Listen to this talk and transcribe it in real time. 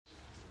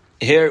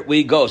Here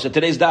we go. So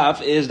today's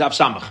daf is Daf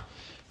Samach,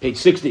 page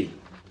 60,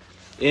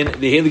 in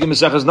the Heilige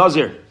Mesechus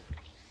Nazir.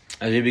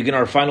 As we begin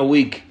our final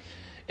week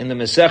in the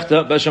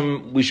Mesechta,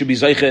 Beshem, we should be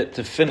zeiche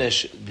to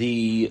finish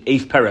the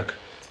 8th parak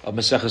of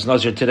Mesechus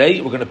Nazir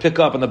today. We're going to pick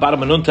up on the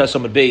bottom of Nun Tes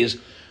Amud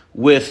Beis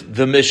with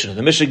the Mishnah.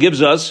 The Mishnah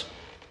gives us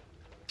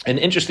an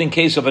interesting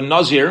case of a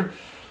Nazir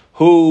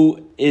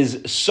who is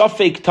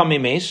Safek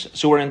Tamei Meis.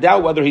 So we're in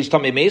doubt whether he's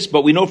Tamei Meis,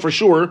 but we know for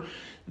sure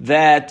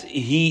that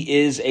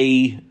he is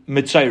a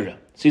Mitzayra.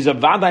 So he's a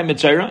Vadai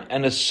Mitzayra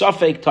and a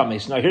Safek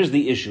Tameis. Now here's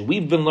the issue.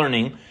 We've been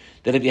learning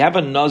that if you have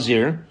a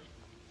Nazir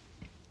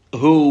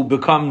who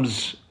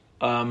becomes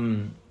a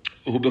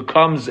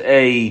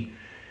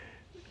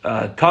Tamei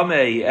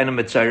and a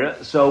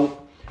Mitzayra,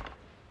 so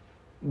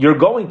you're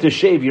going to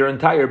shave your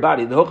entire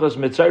body. The Huchas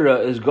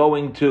Mitzayra is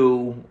going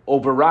to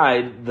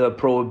override the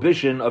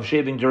prohibition of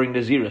shaving during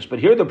Naziris. But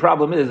here the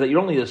problem is that you're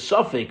only a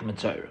Safek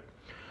Mitzayra.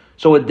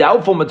 So a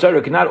doubtful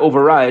Mitzayra cannot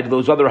override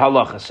those other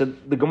halachas. So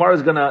the Gemara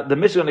is the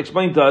Mishnah is going to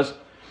explain to us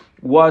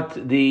what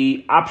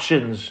the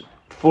options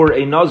for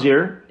a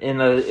Nazir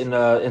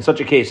in such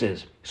a case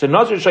is. So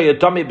Nazir shayat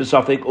tamei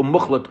b'safek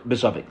umuchlat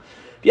b'safek.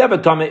 If you have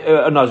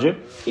a Nazir,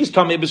 he's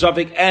tamei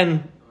b'safek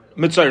and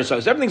Mitzayra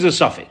size. Everything's a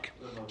safek.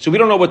 So we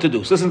don't know what to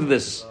do. So listen to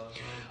this.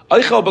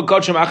 He could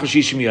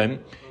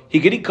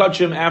eat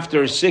kachim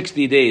after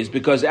 60 days,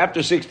 because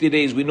after 60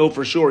 days we know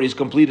for sure he's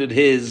completed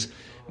his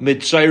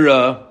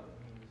Mitzayra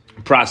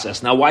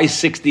process. Now, why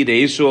 60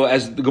 days? So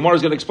as the Gemara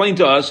is going to explain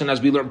to us, and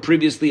as we learned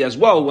previously as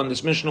well, when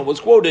this Mishnah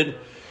was quoted,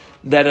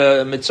 that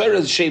a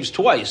Mitzayra shaves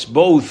twice,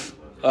 both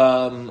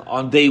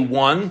on day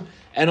 1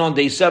 and on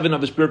day 7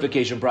 of his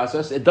purification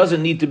process. It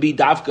doesn't need to be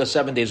dafka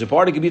 7 days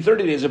apart. It could be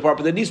 30 days apart,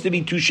 but there needs to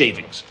be 2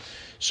 shavings.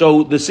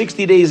 So the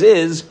 60 days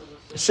is,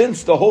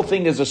 since the whole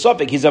thing is a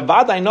suffix, he's a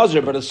Vadai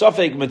Nazir, but a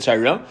suffix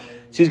Mitzayra,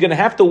 so he's going to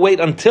have to wait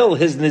until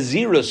his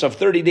Nazirus of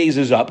 30 days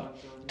is up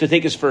to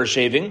take his first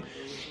shaving.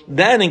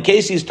 Then, in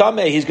case he's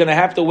Tameh, he's going to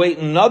have to wait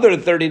another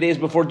 30 days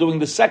before doing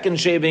the second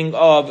shaving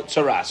of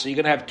Tzaras. So you're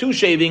going to have 2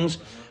 shavings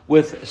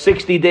with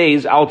 60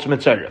 days out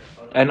Mitzayra.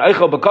 And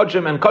Eichel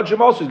B'Kachim, and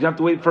Kachim also, he's going to have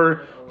to wait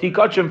for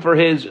Tikachim for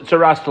his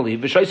Tzaras to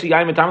leave.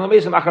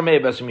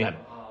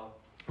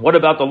 What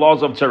about the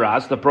laws of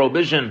Tzaras, the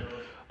prohibition,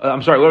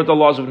 what are the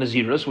laws of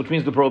Nazirus, which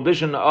means the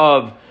prohibition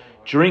of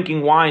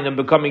drinking wine and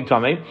becoming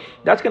Tameh?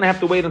 That's going to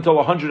have to wait until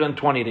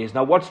 120 days.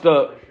 Now, what's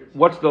the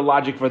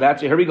logic for that?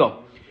 So here we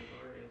go.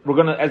 We're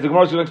going to, as the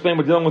Gemara is going to explain,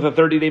 we're dealing with a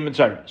 30-day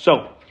Mitzayra.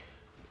 So,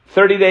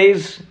 30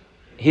 days,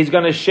 he's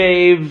going to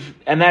shave,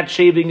 and that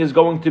shaving is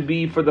going to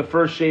be for the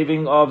first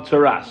shaving of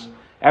Tzaras.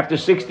 After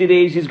 60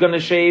 days, he's going to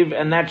shave,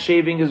 and that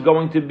shaving is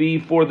going to be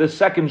for the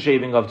second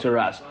shaving of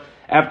Tzaras.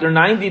 After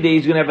 90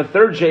 days, he's going to have a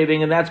third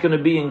shaving, and that's going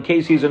to be in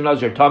case he's a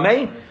Nazir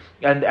Tameh.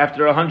 And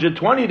after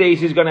 120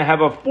 days, he's going to have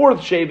a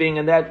fourth shaving,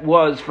 and that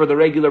was for the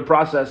regular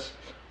process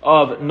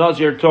of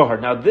Nazir Tohar.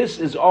 Now, this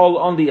is all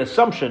on the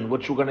assumption,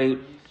 which we're going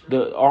to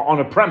on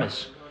a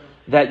premise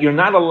that you're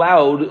not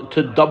allowed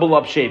to double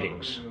up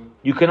shavings.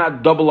 You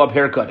cannot double up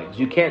haircuttings.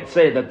 You can't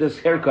say that this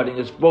haircutting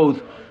is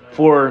both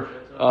for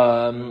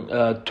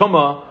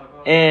Tuma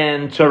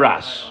and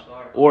Tzaras,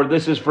 or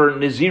this is for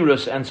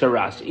Nazirus and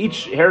Tzaras.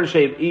 Each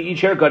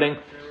haircutting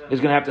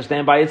is going to have to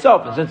stand by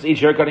itself. And since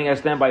each haircutting has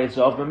to stand by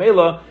itself,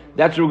 Mamela,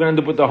 that's what we're going to end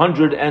up with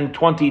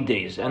 120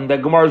 days. And the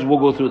Gemaras will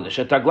go through this.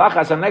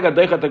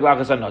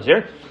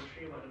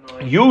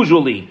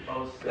 Usually,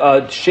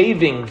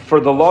 shaving for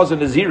the laws of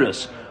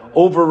Nazirus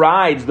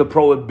overrides the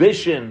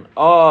prohibition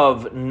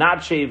of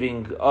not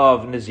shaving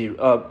of Nazir.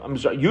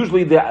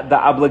 Usually the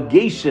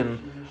obligation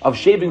of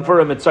shaving for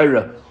a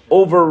Mitzayra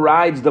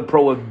overrides the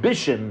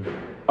prohibition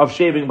of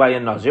shaving by a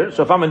Nazir.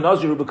 So if I'm a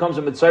Nazir who becomes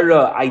a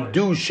Mitzayra, I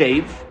do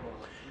shave.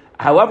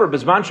 However,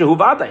 Bisman Shehu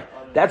Vadai,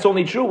 that's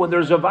only true when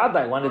there's a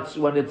Vadai, when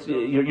it's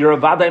you're a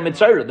Vadai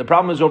Mitzayra. The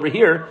problem is over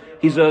here,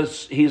 he's a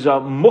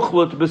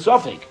Muchlut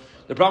B'Safik.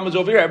 The problem is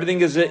over here, everything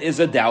is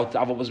a doubt.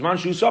 So it's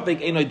not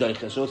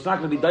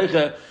going to be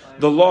daiche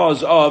the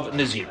laws of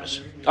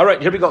Naziris. All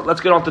right, here we go. Let's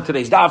get on to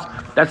today's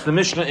daf. That's the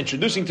Mishnah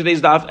introducing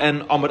today's daf,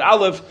 and Amud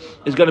Aleph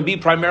is going to be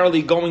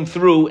primarily going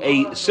through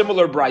a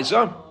similar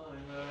brisa,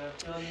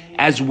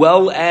 as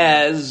well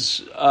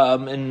as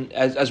an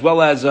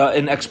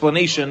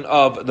explanation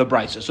of the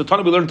brisa. So,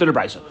 Tana, we learned to the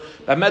brisa.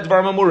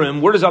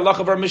 Where does Allah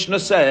of our Mishnah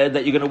say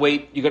that you're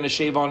going to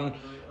shave on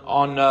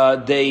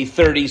day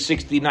 30,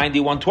 60, 90,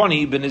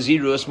 120,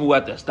 Benazirus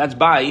Muetas? That's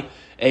by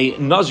a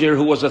Nazir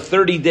who was a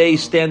 30-day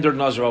standard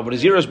Nazir. But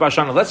Nazirus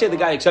Bashana, let's say the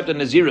guy accepted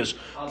Nazirus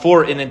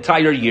for an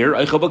entire year.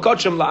 The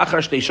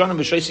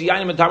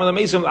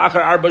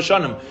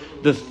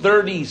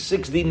 30,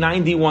 60,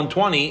 90,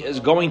 120 is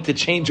going to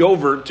change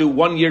over to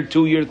 1 year,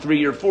 2 year, 3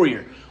 year, 4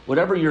 year.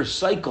 Whatever your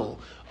cycle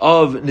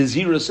of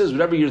Nazirus is,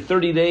 whatever your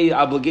 30-day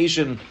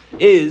obligation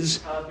is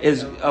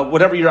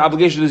whatever your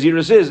obligation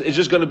Nazirus is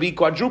just going to be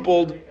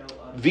quadrupled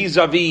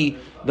vis-a-vis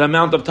the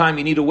amount of time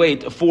you need to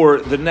wait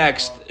for the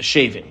next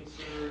shaving.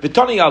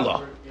 V'tani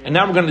Allah, And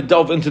now we're going to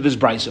delve into this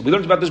brisa. We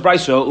learned about this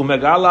brisa.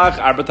 Umegalach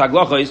arba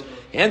taglachos.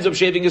 He ends up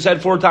shaving his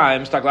head 4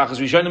 times. Taglachos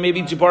rishona,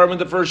 maybe tziparim in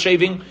the first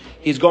shaving.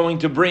 He's going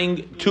to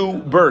bring 2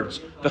 birds.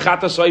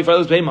 V'chata saif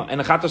eilas behema, and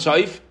a chata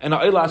saif and a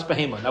eilas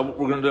behema. Now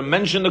we're going to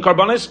mention the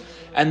karbanis,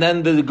 and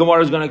then the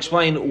Gemara is going to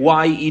explain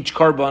why each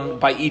karban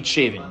by each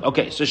shaving.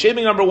 Okay, so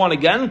shaving number 1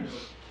 again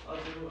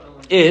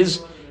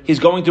is he's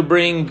going to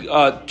bring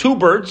 2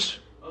 birds,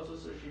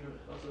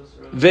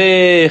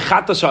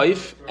 v'chata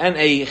saif and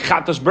a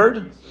chatas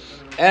bird,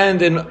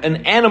 and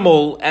an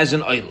animal as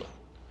an oil.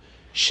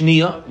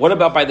 Shnia, what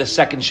about by the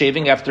second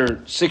shaving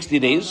after 60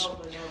 days?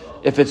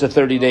 If it's a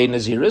 30-day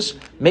Naziris,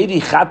 maybe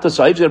Chat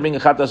Tasayif, he's going to bring a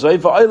Chat Tasayif,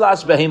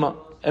 Oilas Behema,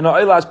 and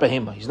Oilas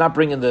Behema. He's not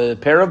bringing the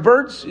pair of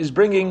birds, he's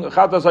bringing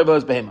Chat Tasayif,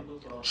 Oilas Behema.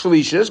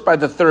 Shlishis, by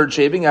the third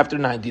shaving after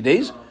 90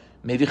 days,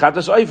 maybe Chat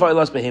Tasayif,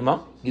 Oilas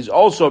Behema. He's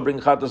also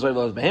bringing Chat Tasayif,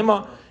 Oilas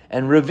Behema.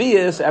 And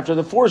Revius, after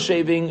the fourth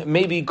shaving,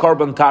 maybe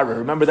Karban Tara.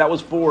 Remember, that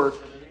was for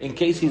in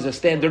case he's a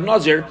standard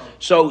Nazir,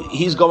 so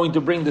he's going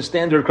to bring the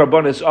standard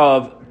Karbanis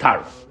of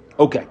Tara.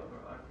 Okay.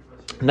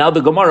 Now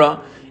the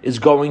Gemara is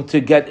going to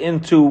get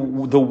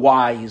into the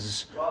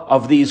whys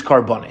of these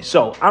karbanis.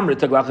 So, Amrit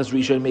Taglachas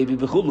Rishon maybe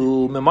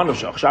v'chulu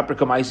memanoshach shaper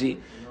kamaisi,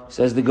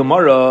 says the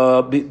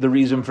Gemara. The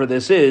reason for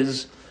this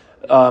is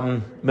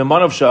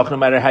memanov. No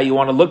matter how you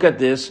want to look at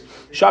this,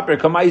 shaper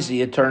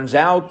kamaisi. It turns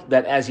out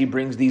that as he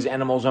brings these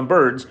animals and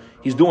birds,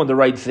 he's doing the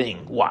right thing.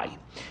 Why?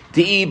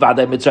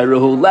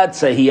 Let's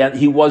say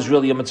he was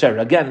really a mitzvah.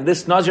 Again,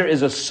 this nazir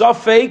is a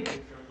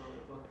safek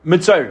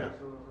mitzvah.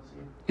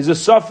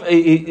 This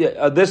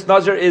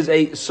nazir is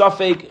a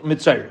safek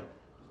mitzvah.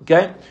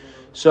 Okay,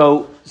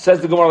 so says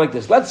the Gemara like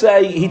this. Let's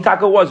say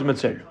Hitaka was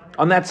mitzvah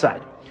on that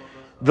side,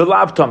 the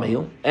lav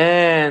tamil,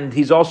 and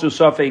he's also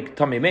safek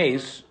tamei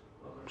meis.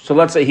 So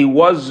let's say he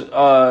was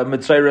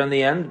mitzvah in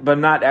the end, but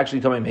not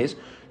actually tamei meis.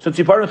 So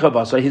tziparin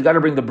chavasa, he's got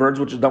to bring the birds,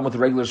 which is done with the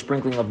regular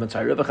sprinkling of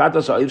mitzvah. The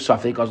chata sa'if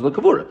safek azla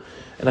kavura,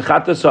 and the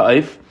chata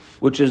sa'if,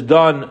 which is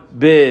done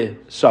be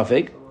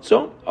safek,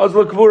 so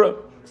azla kavura.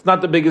 It's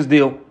not the biggest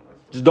deal.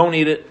 Just don't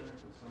eat it.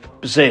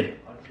 Beseder.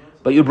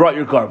 But you brought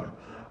your carbon.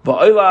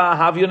 Va'oila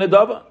have you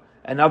nedava.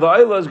 And now the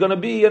oila is going to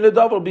be a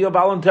nedava. It'll be a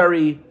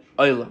voluntary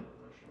oila.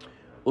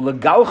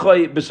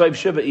 Ulegalchai b'sayv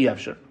shiva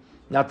iyavshar.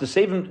 Now to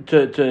save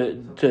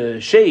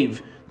to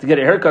shave, to get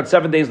a haircut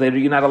 7 days later,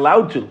 you're not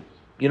allowed to.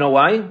 You know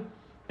why?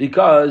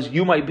 Because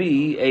you might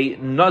be a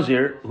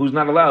nazir who's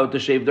not allowed to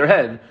shave their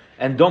head.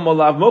 And domo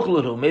lav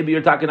mukhluhu. Maybe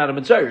you're talking out of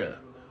mitzvah.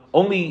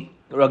 Only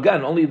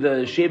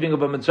the shaving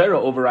of a mitzvah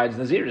overrides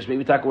Naziris.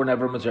 Maybe taka were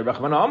never a mitzvah.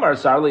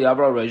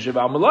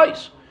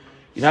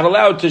 You're not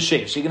allowed to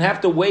shave. So you're going to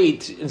have to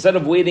wait, instead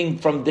of waiting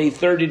from day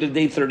 30 to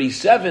day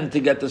 37 to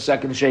get the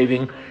second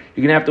shaving, you're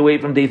going to have to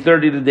wait from day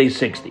 30 to day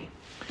 60.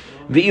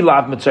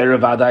 V'ilav mitzvah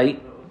vadai.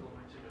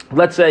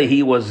 Let's say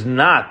he was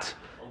not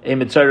a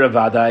mitzvah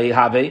vadai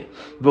have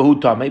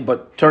v'hu tamei,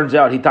 but turns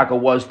out Hitaka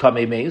was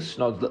tamei meis.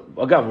 No,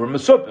 again, we're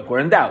mesupik, we're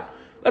in doubt.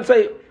 Let's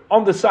say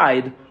on the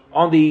side,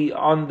 on the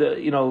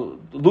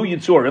Lu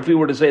Yitzur, if we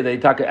were to say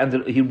that Hitaka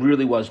ended, he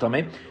really was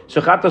tamei.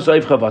 So chata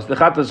zaif chavas. The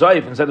chata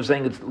zaif, instead of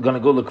saying it's going to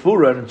go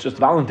lekfura and it's just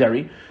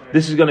voluntary,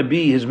 this is going to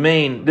be his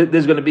main. This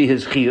is going to be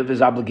his chiyuv,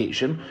 his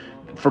obligation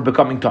for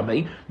becoming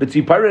tamei. But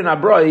tziparin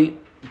abroi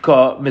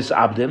ka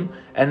misabdim,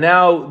 and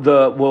now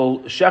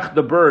we'll shech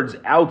the birds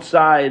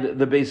outside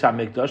the Beis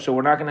Hamikdash, so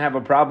we're not going to have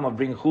a problem of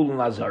bringing chulun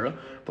lazara.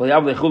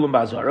 V'yav lechulun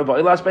bazara.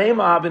 V'ilas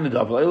behema havin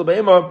nedava. V'il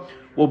behema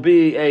will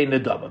be a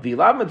nedava.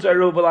 V'ilav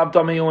mitzaru v'lav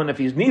tameyu, and if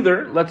he's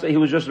neither, let's say he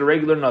was just a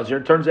regular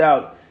nazir. Turns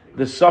out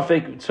the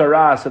suffix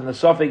tzaras and the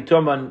suffix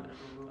tuman,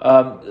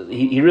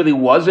 he really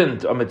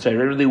wasn't a mitzvah. He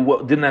really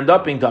didn't end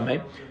up being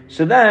tamei.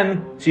 So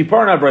then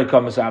tzipar nabrei ka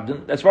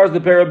misabdim. As far as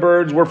the pair of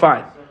birds, we're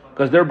fine,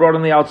 because they're brought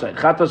on the outside.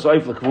 Chata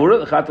saif lekvura.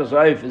 The chata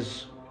saif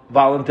is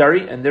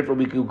voluntary, and therefore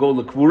we could go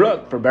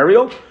lekvura for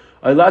burial.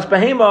 Eilas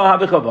behema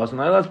havichavas, and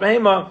eilas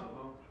behema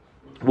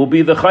will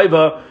be the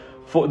chayva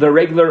for the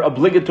regular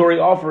obligatory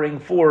offering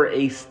for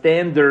a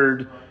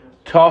standard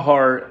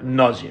tahar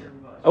nazir.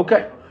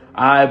 Okay,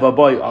 I have a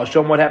boy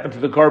asham. What happened to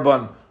the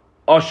karban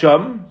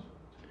asham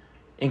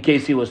in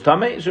case he was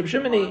tamei?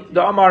 Shimini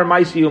the amar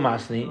maisi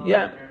umasni.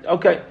 Yeah,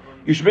 okay.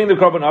 You should bring the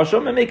karban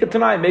asham and make it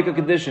tonight. Make a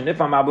condition. If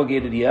I'm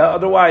obligated, yeah.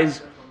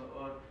 Otherwise,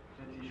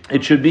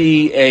 it should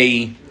be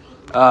a.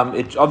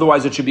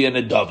 Otherwise, it should be a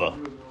nedava.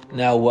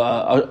 Now,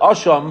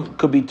 asham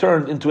could be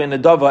turned into a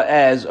nedava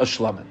as a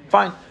shlamim.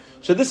 Fine.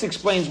 So this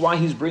explains why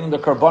he's bringing the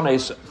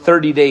karbanis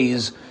 30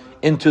 days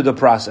into the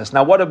process.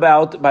 Now, what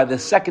about by the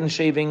second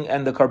shaving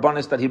and the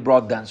karbanis that he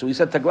brought down? So we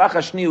said taglacha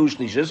shniu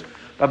shlishis.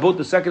 By both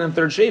the second and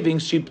third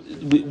shavings,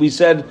 we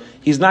said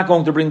he's not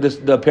going to bring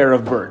the pair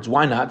of birds.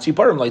 Why not?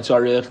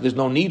 There's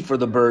no need for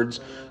the birds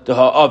to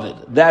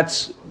ha'avid.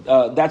 That's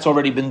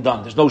already been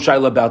done. There's no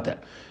shaila about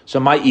that. So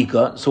my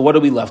ika. So what are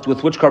we left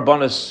with? Which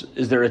karbanis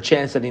is there a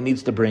chance that he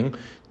needs to bring?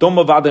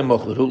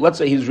 Let's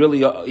say he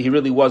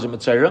really was a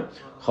mitzvah.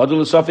 So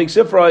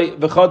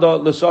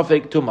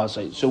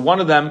one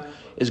of them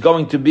is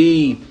going to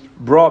be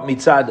brought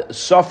mitzad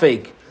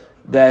safek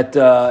that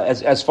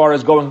as far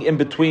as going in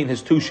between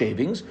his two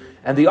shavings,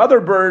 and the other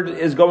bird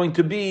is going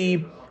to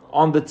be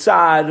on the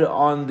tzad,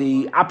 on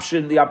the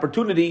option, the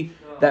opportunity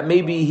that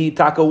maybe he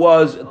taka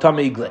was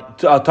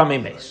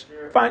tamei mace.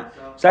 Fine.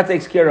 So that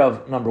takes care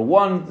of number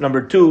 1,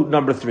 number 2,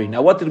 number 3.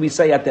 Now, what did we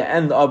say at the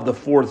end of the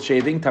 4th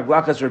shaving?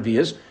 Taglachas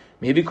revius,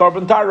 maybe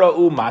carbon tara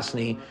u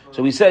masni.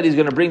 So we said he's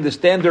going to bring the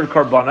standard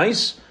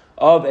carbonais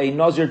of a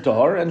Nazir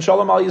Tahar, and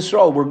Shalom Al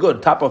Yisrael, we're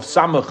good. Top of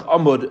Samach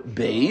Amud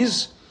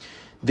Beis.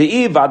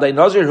 The Vaday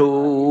Nazir,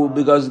 who,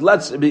 because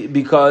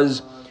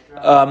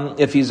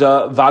if he's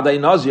a Vaday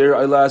Nazir,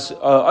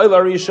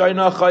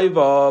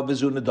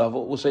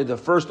 we'll say the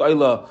first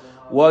Ayla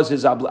was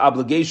his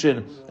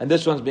obligation, and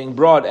this one's being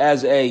brought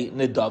as a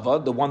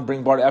Nidava, the one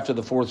being brought after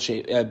the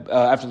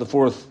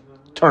 4th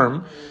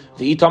term.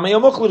 The Itamei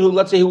Amukhlut,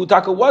 let's say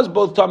Hutaka was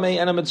both Tamei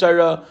and a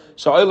Mitzayra,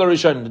 so Ayla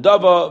Rishon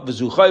Nidava,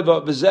 Vizu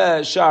Chayva,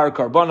 Vizeh Shar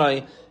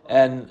Karbonai,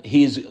 and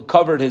he's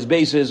covered his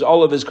bases,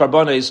 all of his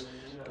Karbonais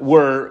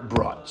were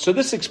brought. So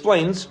this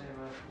explains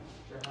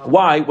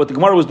why what the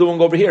Gemara was doing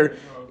over here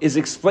is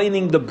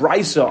explaining the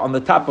Brisa on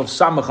the top of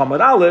Samach Amud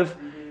Aleph,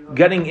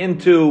 getting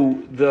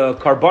into the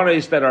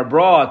Karbonais that are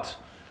brought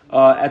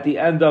at the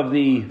end of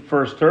the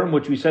first term,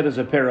 which we said is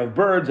a pair of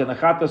birds, and a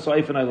Chata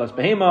Sa'if and Eilas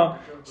Behema.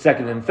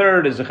 Second and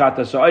third is a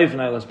Chata Sa'if and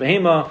Eilas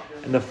Behema.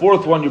 And the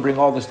 4th one, you bring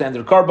all the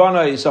standard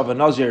Karbonais of a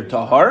Nazir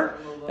Tahar,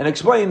 and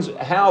explains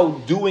how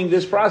doing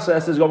this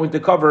process is going to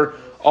cover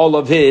all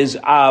of his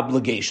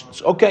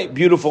obligations. Okay,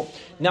 beautiful.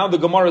 Now the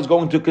Gemara is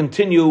going to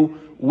continue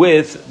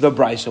with the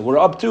Brisa. We're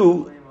up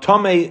to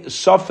Tamei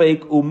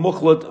Safek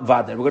Umuchlut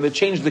Vader. We're going to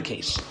change the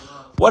case.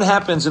 What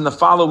happens in the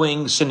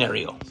following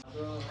scenario?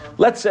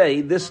 Let's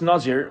say this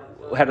Nazir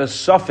had a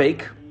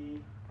Safek,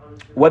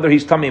 whether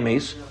he's Tamei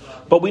Mace,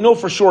 but we know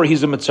for sure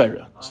he's a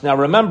Mitzayra. So now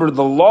remember,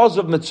 the laws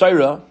of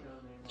Mitzayra,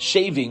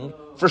 shaving,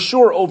 for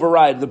sure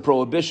override the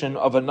prohibition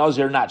of a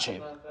Nazir not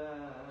shaving.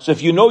 So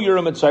if you know you're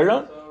a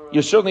Mitzayra,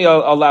 you're certainly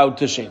allowed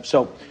to shave.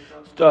 So,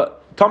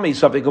 Tommy,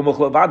 he's allowed to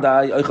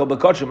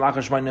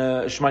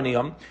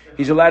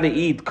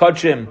eat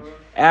kachim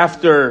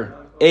after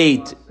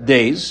 8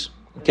 days,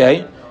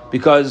 okay?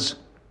 Because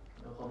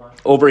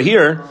over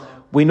here,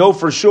 we know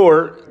for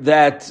sure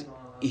that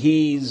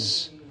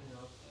he's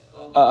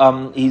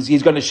going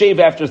to shave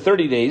after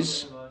 30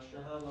 days.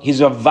 He's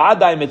a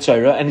Vadai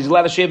Mitzayra, and he's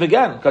allowed to shave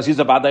again, because he's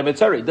a Vadai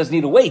Mitzayra. He doesn't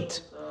need to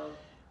wait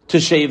to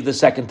shave the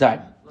second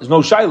time. There's no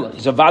Shaila.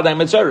 He's a Vadai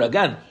Mitzayra.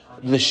 Again,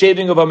 the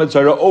shaving of a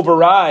Mitzayra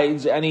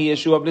overrides any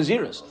issue of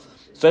Naziris.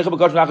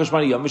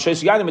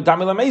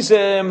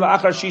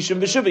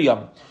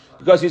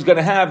 Because he's going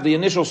to have the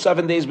initial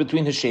 7 days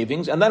between his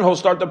shavings, and then he'll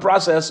start the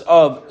process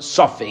of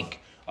Safek,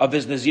 of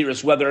his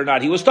Naziris, whether or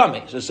not he was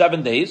Tamei. So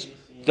 7 days,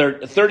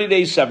 30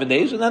 days, 7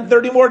 days, and then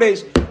 30 more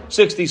days,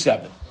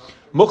 67.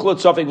 Mukhlat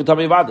Safek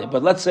v'Tamei Vadeh.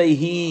 But let's say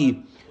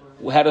he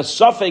had a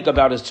Safek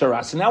about his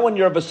Tzaras. And now when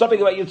you have a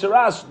Safek about your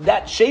Tzaras,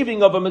 that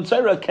shaving of a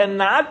Mitzayra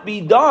cannot be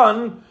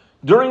done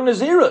during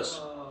Naziris,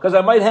 because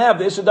I might have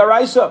the Issa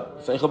Daraisa.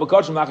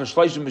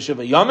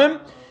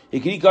 He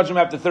can eat kachim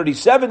after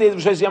 37 days.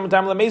 He's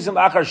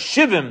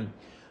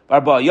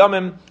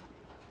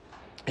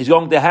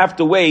going to have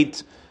to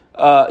wait.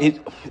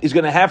 He's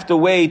going to have to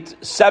wait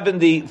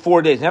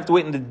 74 days. He's have to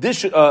wait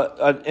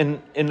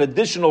an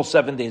additional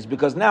 7 days,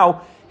 because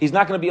now he's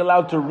not going to be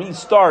allowed to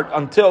restart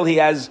until he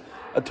has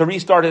to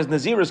restart his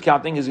Naziris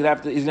counting. He's going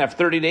to have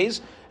 30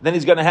 days. Then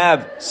he's going to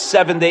have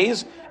 7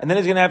 days, and then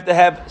he's going to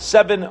have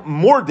 7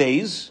 more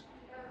days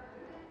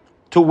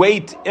to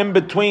wait in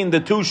between the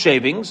two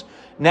shavings.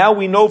 Now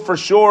we know for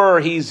sure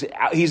he's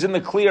in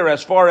the clear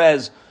as far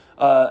as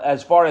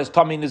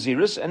Tamei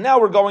Naziris, and now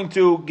we're going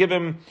to give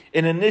him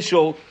an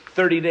initial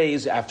 30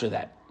 days after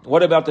that.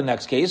 What about the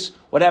next case?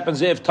 What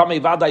happens if Tamei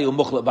Vadai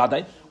Umuchlet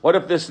Vadai? What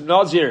if this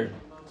Nazir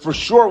for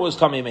sure was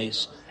Tamei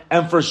Mace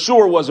and for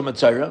sure was a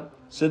Mitzayra?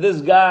 So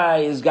this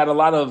guy has got a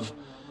lot of,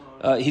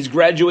 he's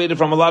graduated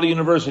from a lot of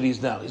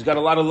universities now. He's got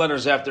a lot of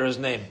letters after his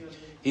name.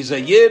 He's a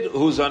Yid,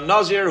 who's a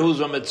Nazir, who's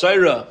a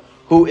Mitzayra,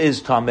 who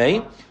is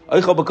Tamei.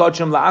 He can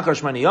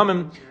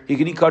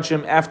eat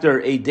kachim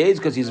after 8 days,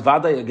 because he's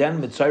Vadai, again,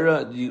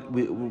 Mitzayra.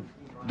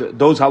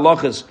 Those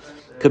halachas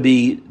could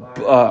be,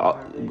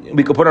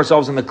 we could put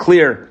ourselves in the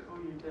clear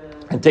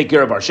and take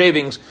care of our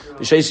shavings.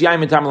 The same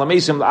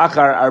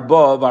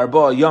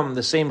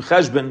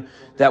cheshbon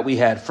that we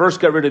had. First,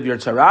 get rid of your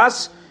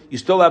tzaras. You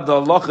still have the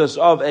halachas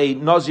of a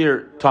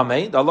Nazir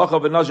Tamei. The halacha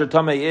of a Nazir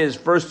Tamei is,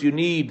 first you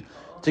need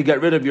to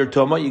get rid of your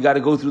tumah. You got to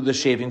go through the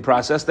shaving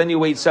process. Then you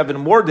wait 7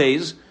 more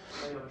days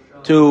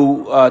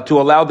to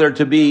allow there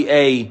to be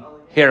a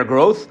hair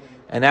growth,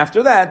 and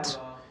after that,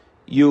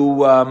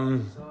 you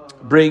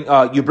bring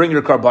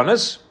your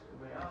karbanas.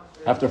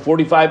 After the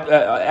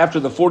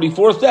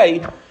 44th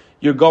day,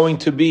 you're going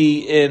to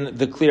be in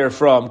the clear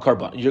from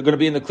karban. You're going to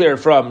be in the clear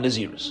from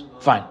Naziris.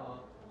 Fine,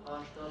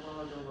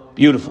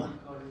 beautiful.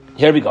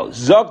 Here we go.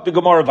 Zok the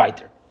Gemara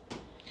weiter.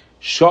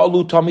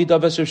 Shalu Talmid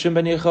of Esr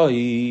Shimon ben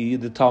Yochai.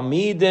 The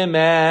Talmidim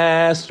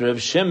asked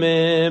Rav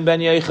Shimon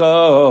ben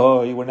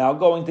Yochai. We're now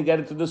going to get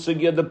into the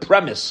sugya, the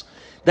premise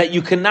that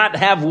you cannot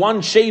have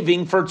one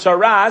shaving for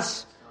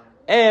tzaras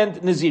and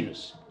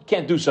nazirus. You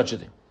can't do such a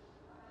thing.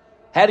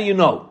 How do you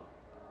know?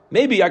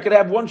 Maybe I could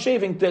have one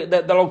shaving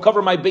that'll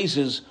cover my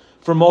bases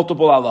for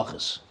multiple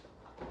halachas.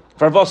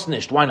 For vos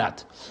nisht, why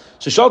not?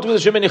 So Shaltu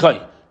with Shimon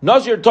Yochai.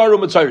 Nazir Taru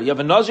Mitzayra. You have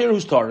a Nazir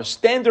who's Tar,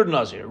 standard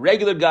Nazir,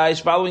 regular guys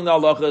following the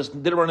halachas,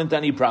 didn't run into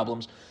any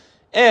problems,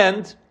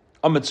 and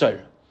a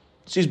Mitzayra.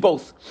 Sees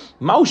both.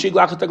 Let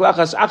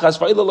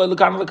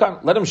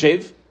him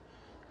shave,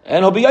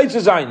 and he'll be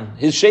Yitzzayin,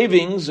 his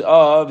shavings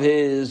of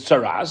his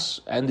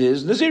tzaras and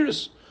his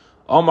naziris.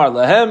 Omar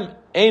lehem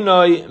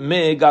enoi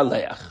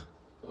megaleach.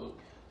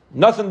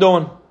 Nothing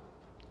doing.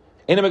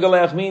 Enoi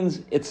megaleach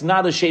means it's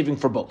not a shaving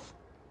for both.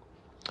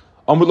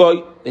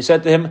 Omar, they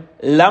said to him,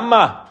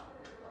 Lama.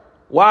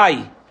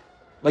 Why?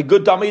 Like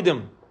good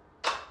Talmidim.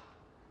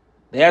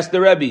 They asked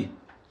the Rebbe.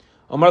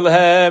 Omar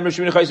lehem,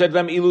 Rishon Yochai said to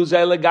them, Ilu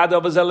zeh legadel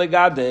v'zeh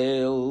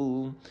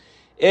legadel.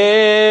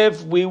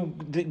 If we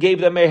gave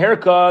them a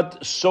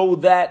haircut so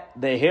that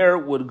the hair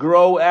would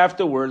grow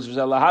afterwards,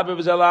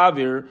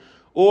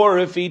 or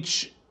if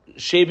each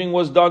shaving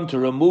was done to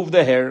remove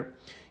the hair,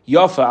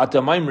 yafa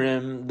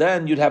atamaimrim,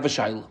 then you'd have a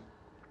shayla.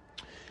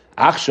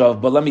 Achshav,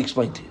 but let me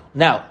explain to you.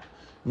 Now,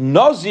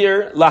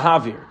 Nazir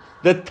lahavir.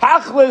 The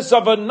tachlis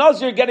of a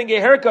Nazir getting a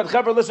haircut,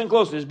 Chaver, listen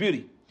closely, is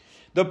beauty.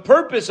 The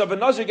purpose of a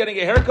Nazir getting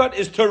a haircut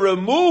is to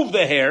remove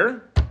the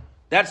hair.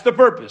 That's the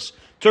purpose.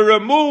 To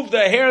remove the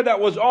hair that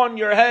was on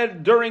your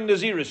head during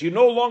Naziris. You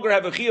no longer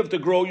have a chiyuv to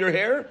grow your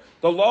hair.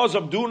 The laws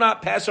of do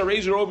not pass a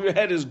razor over your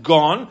head is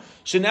gone.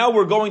 So now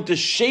we're going to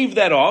shave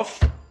that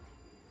off.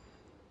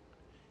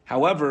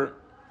 However,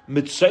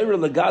 Mitzayra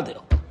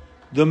legadel.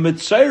 The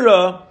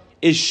Mitzayra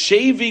is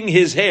shaving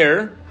his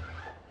hair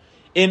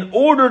in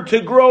order to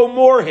grow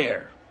more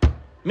hair.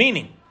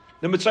 Meaning,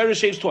 the Mitzayra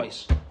shaves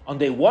twice. On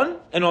day 1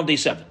 and on day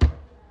 7.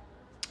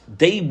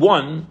 Day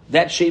 1,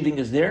 that shaving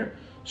is there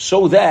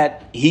so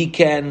that he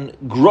can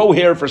grow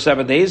hair for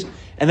 7 days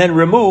and then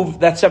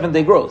remove that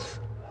 7-day growth.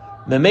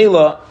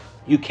 Memela,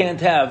 you can't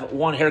have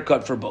one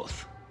haircut for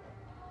both.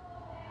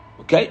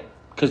 Okay?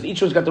 Because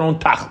each one's got their own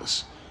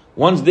tachlis.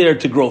 One's there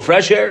to grow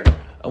fresh hair,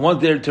 and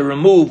one's there to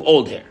remove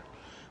old hair.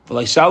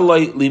 They said,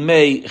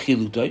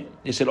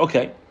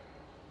 okay.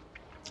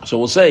 So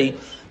we'll say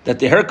that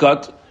the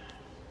haircut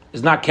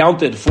is not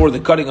counted for the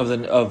cutting of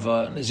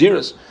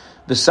Naziris.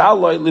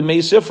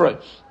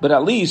 But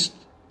at least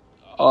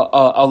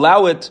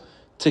allow it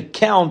to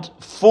count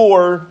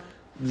for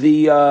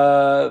the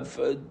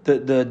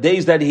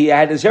days that he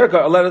had his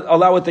haircut.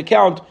 Allow it to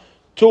count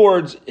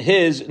towards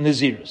his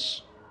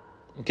Naziris.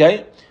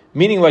 Okay?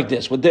 Meaning like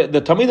this. What the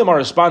Talmidim are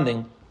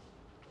responding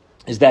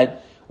is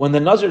that when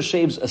the Nazir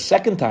shaves a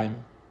second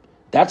time,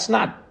 that's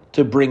not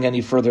to bring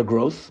any further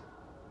growth.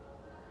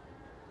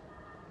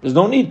 There's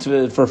no need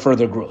for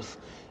further growth.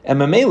 And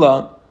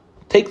Mamela,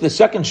 take the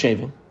second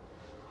shaving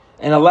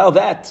and allow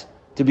that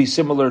to be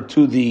similar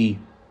to the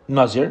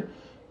Nazir,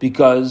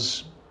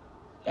 because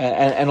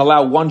and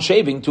allow one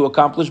shaving to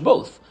accomplish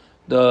both,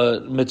 the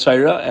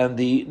Mitzayra and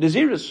the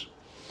Naziris.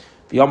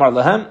 V'yomar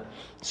lahem,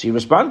 so you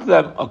respond to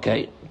them,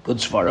 okay, good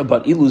svara,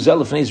 but ilu zel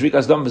lefnei zrik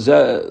asdam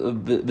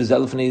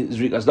v'zel lefnei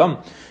zrik asdam.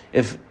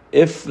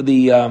 If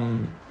the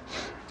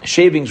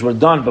shavings were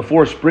done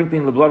before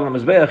sprinkling the blood on the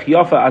mizbeach,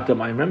 yafa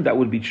atamayim, that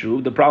would be true.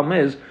 The problem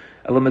is,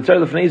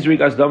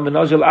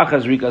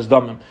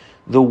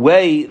 the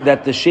way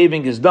that the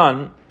shaving is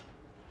done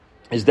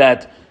is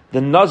that the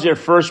Nazir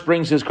first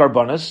brings his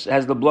karbanis,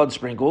 has the blood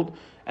sprinkled,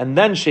 and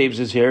then shaves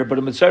his hair, but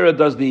a Mitzayra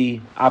does the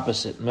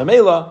opposite.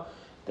 Memela,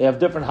 they have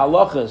different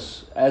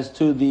halachas as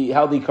to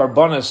how the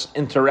karbanis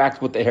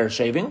interact with the hair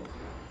shaving.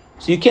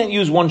 So you can't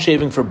use one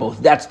shaving for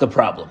both. That's the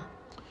problem.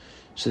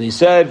 So they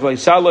said, fine.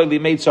 So we're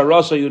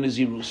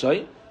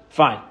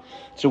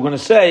going to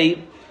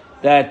say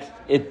that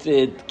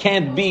it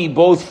can't be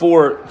both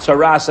for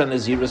tzaras and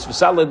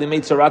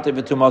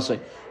naziris.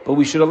 But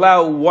we should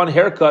allow one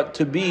haircut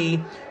to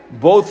be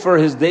both for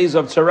his days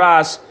of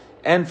tzaras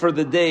and for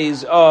the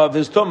days of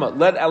his tumah.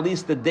 Let at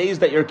least the days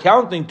that you're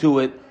counting to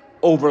it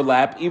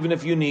overlap, even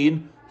if you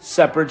need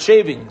separate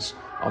shavings.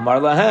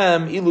 Amar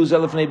lahem, ilu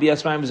zelefnei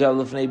biasmayim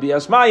zelefnei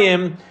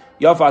biasmayim,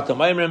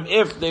 yafatamayim.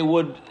 If they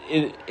would,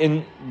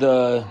 in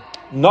the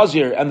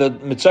Nazir and the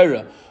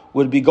Mitzayra,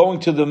 would be going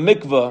to the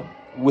mikveh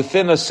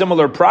within a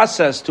similar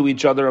process to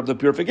each other of the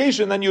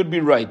purification, then you'd be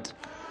right.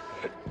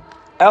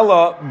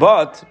 Ella,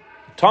 but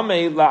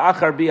tamei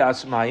la'achar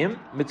biasmayim,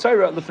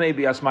 Mitzayra lefnei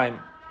biasmayim.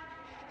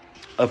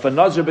 If a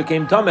Nazir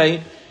became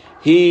tamei,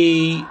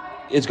 he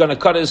is going to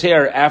cut his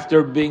hair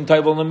after being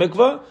taival in the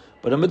mikveh,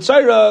 but a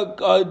Mitzayra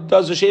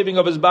does a shaving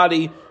of his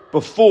body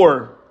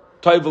before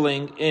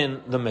taivaling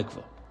in the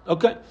mikveh.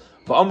 Okay?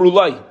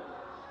 V'amrulai.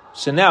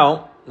 So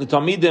now, the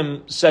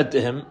Talmidim said to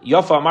him,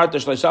 Yafa amarta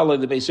shleishalei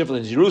lebei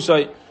siflin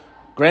zirusai.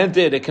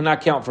 Granted, it cannot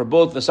count for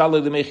both,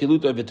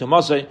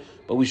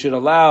 but we should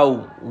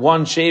allow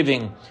one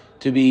shaving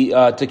to be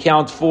to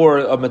count for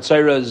a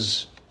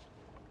Mitzayra's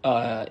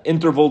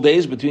interval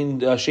days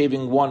between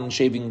shaving one and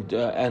shaving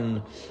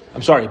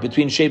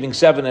between shaving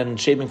 7 and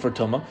shaving for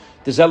Tumah.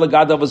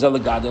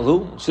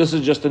 So this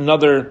is just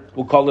another,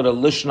 we'll call it a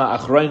lishna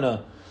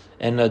achreina,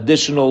 an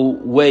additional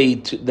way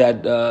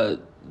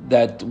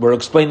that we're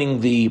explaining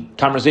the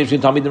conversation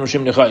between Talmidim and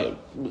Rishim Nechai.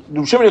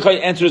 Rishim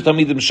Nechai answers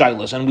Talmidim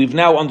Shailas, and we've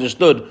now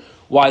understood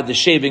why the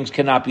shavings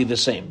cannot be the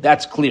same.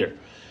 That's clear.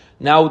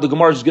 Now the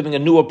Gemara is giving a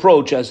new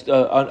approach as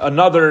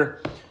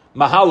another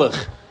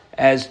mahalach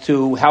as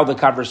to how the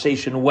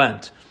conversation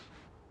went.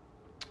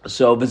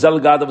 So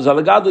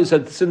V'zalagadu, he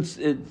said, since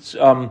it's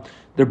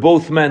they're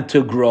both meant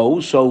to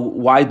grow, so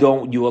why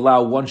don't you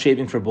allow one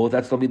shaving for both?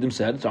 That's what Talmidim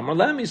said. So Amar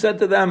Lem, he said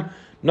to them,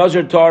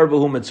 Nazir tar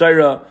v'hu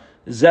mitzayra,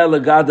 zeh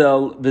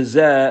legadel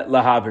v'zeh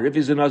lahaver. If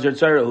he's a Nazir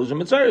tzayra who's a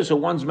mitzayra, so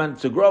one's meant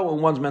to grow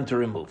and one's meant to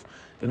remove.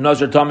 If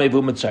Nazir tamei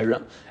v'hu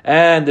mitzayra,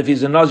 and if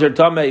he's a Nazir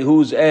tamei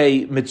who's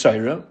a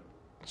mitzayra,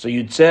 so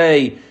you'd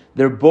say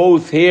they're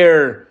both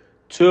here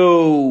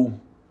to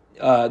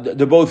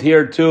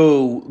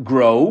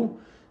grow.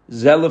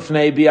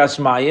 Zelefnei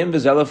biasmayim,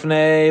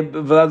 v'zelefnei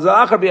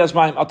v'zalachar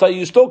biasmayim. I'll tell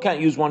you still can't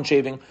use one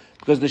shaving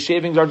because the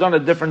shavings are done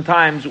at different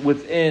times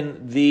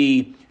within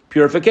the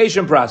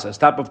purification process.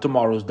 Top of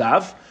tomorrow's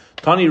daf.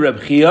 Tani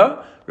Reb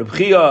Chia. Reb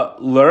Chia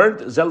learned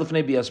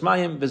zelefnei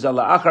biasmayim,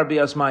 v'zalachar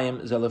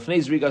biasmayim,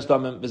 zelefnei zrikas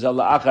damim,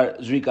 v'zalachar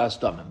zrikas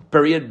damim.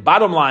 Period.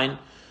 Bottom line,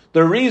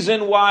 the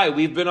reason why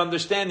we've been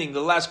understanding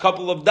the last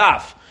couple of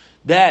daf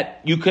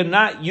that you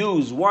cannot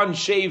use one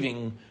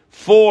shaving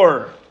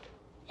for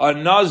a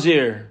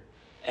Nazir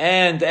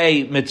and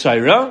a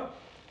Mitzayra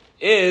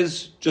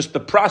is just the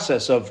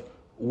process of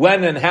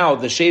when and how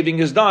the shaving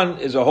is done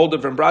is a whole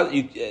different process.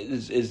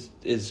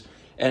 Is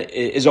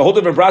a whole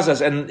different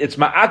process, and it's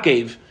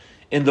ma'akev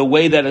in the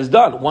way that is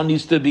done. One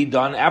needs to be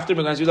done after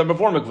mikvah, done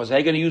before mikvah. How are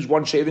you going to use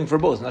one shaving for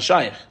both? It's not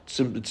shaykh.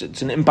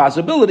 It's an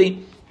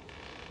impossibility.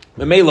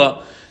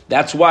 Memela,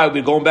 that's why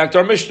we're going back to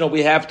our Mishnah.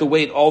 We have to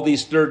wait all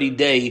these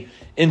 30-day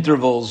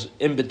intervals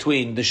in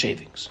between the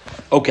shavings.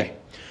 Okay.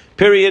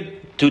 Period.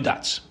 2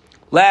 dots.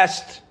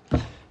 Last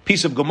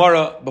piece of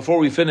Gemara before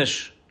we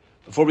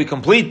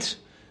complete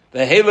the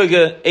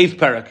Heilige 8th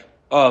parak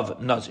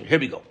of Nazir. Here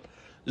we go.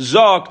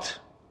 Zogt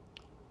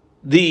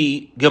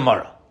the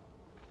Gemara.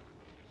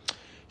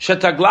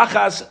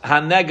 Shetaglachas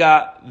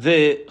hanega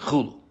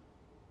v'chulu.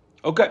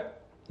 Okay.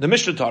 The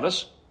Mishnah taught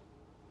us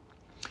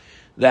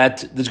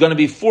that there's going to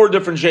be 4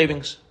 different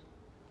shavings.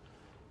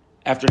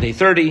 After day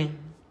 30,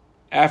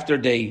 after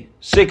day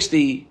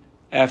 60,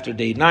 after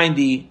day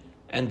 90,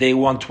 and day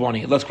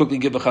 120. Let's quickly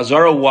give a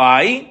chazara.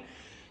 Why?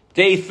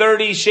 Day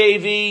 30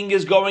 shaving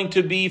is going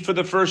to be for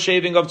the first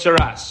shaving of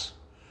tzaras.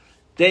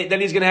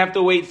 Then he's going to have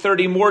to wait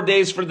 30 more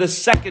days for the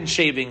second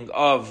shaving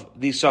of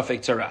the suffik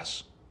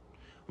tzaras.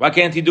 Why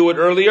can't he do it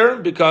earlier?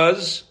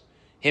 Because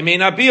he may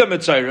not be a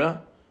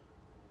mitzayra.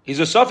 He's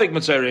a suffik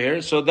mitzayra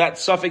here, so that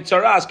suffik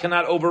tzaras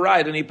cannot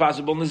override any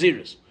possible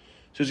naziris.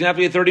 So he's going to have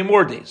to wait 30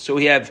 more days. So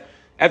we have,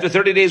 after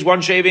 30 days,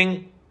 one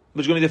shaving,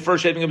 which is going to be the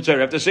first shaving of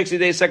Mitzvah. After 60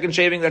 days, second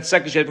shaving, that's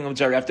second shaving of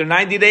Mitzvah. After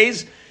 90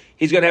 days,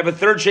 he's going to have a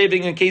third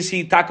shaving in case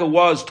he taka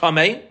was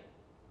Tameh.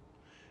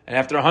 And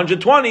after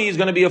 120, he's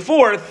going to be a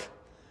fourth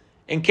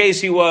in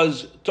case he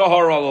was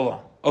Tahar all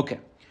along. Okay.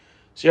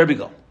 So here we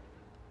go.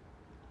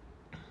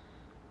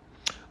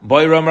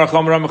 Boy Ram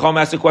Racham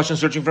asked a question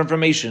searching for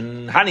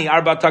information. Hani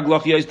arba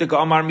tagloch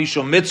yaistika amar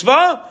mishum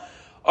mitzvah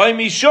oy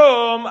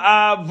mishum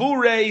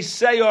avurei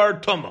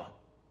seyar tuma.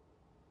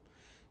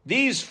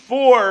 These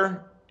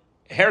 4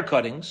 hair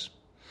cuttings,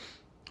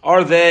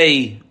 are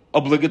they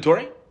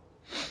obligatory?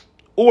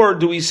 Or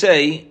do we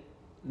say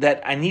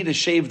that I need to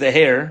shave the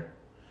hair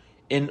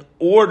in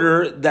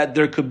order that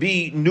there could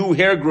be new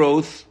hair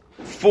growth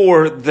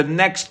for the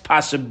next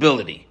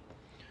possibility?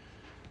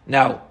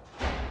 Now,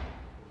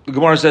 the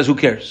Gemara says, who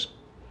cares?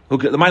 The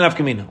Ma'anav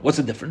Kamina. What's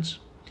the difference?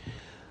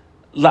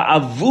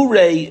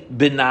 La'avure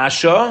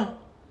binasha.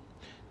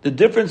 The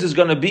difference is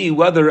going to be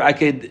whether I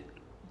could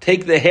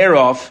take the hair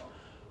off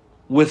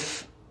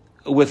with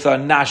a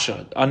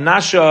nasha. A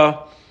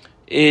nasha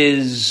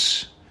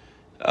is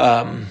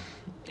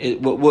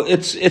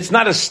it's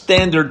not a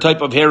standard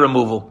type of hair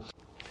removal.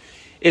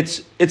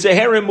 It's a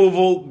hair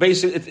removal.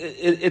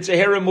 It's a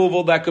hair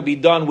removal that could be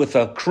done with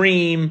a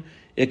cream.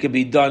 It could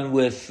be done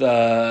with.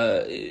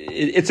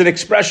 It's an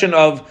expression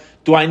of,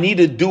 do I need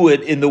to do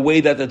it in the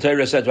way that the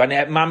Torah says? Do I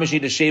mamish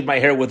need to shave my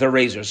hair with a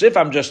razor? So if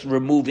I'm just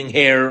removing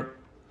hair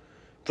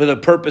for the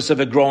purpose of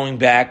it growing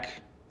back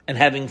and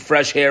having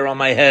fresh hair on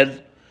my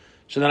head,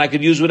 so then I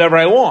could use whatever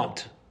I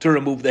want to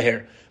remove the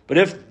hair. But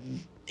if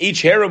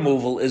each hair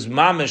removal is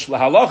mamish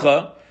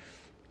lahalacha,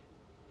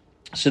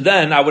 so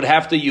then I would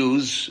have to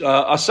use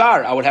a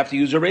sar. I would have to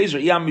use a razor.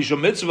 I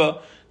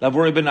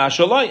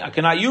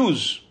cannot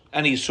use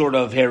any sort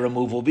of hair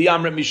removal. And if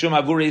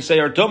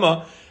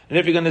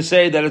you're going to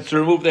say that it's to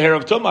remove the hair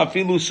of tuma,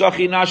 filu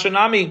sachi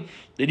nashanami,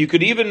 then you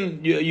could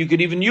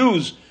even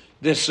use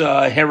this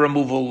hair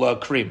removal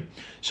cream.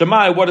 So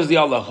what is the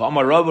Allah?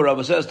 Amar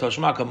Rava says,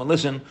 Tashma, come and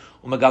listen.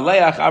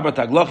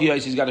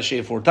 He's got to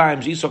shave 4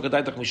 times. If you're going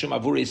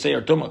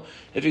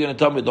to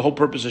tell me the whole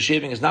purpose of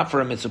shaving is not for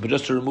a mitzvah, but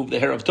just to remove the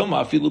hair of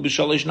tumah,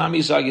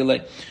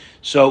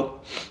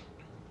 so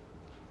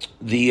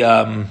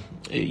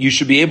you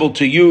should be able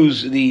to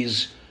use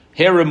these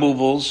hair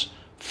removals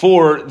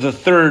for the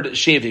 3rd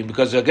shaving,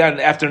 because again,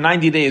 after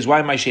 90 days, why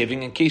am I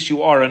shaving? In case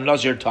you are a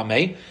Nazir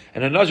Tameh,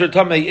 and a Nazir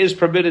Tameh is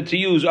permitted to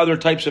use other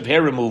types of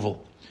hair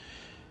removal.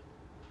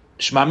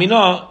 Shma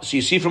Mina, so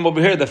you see from over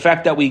here, the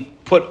fact that we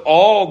put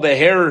all the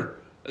hair,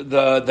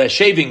 the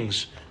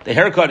shavings, the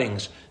hair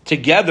cuttings,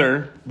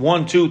 together,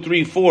 1, 2,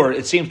 3, 4,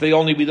 it seems they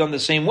only be done the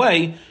same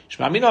way.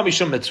 Shma Mina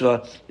Mishum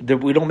Mitzvah,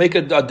 we don't make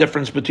a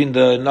difference between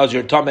the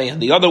Nazir Tameh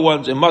and the other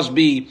ones. It must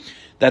be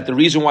that the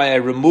reason why I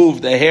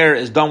removed the hair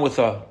is done with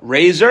a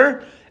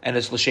razor, and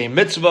it's l'shem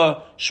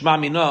mitzvah. Shma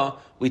Mina,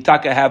 we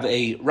have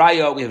a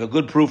raya, we have a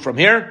good proof from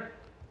here,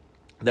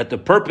 that the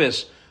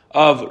purpose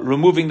of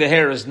removing the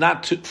hair is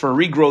not for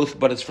regrowth,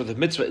 but it's for the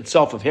mitzvah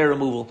itself of hair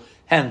removal.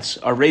 Hence,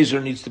 a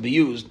razor needs to be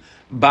used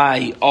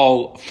by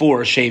all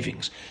 4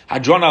 shavings.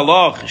 Hadron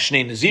alach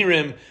shnei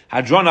nazirim,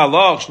 hadron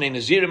alach shnei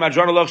nazirim,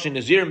 hadron alach shnei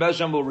nazirim.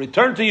 Hashem will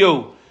return to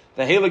you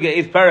the heilige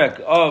 8th parak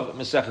of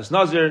Maseches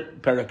Nazir,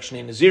 parak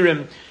shnei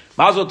nazirim.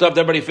 Mazel tov,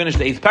 everybody finished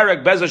the 8th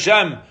parak. Bez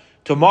Hashem,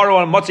 tomorrow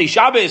on Motzei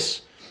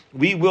Shabbos,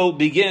 we will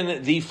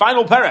begin the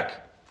final parak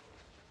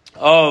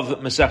of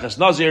Maseches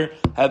Nazir.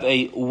 Have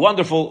a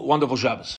wonderful, wonderful Shabbos.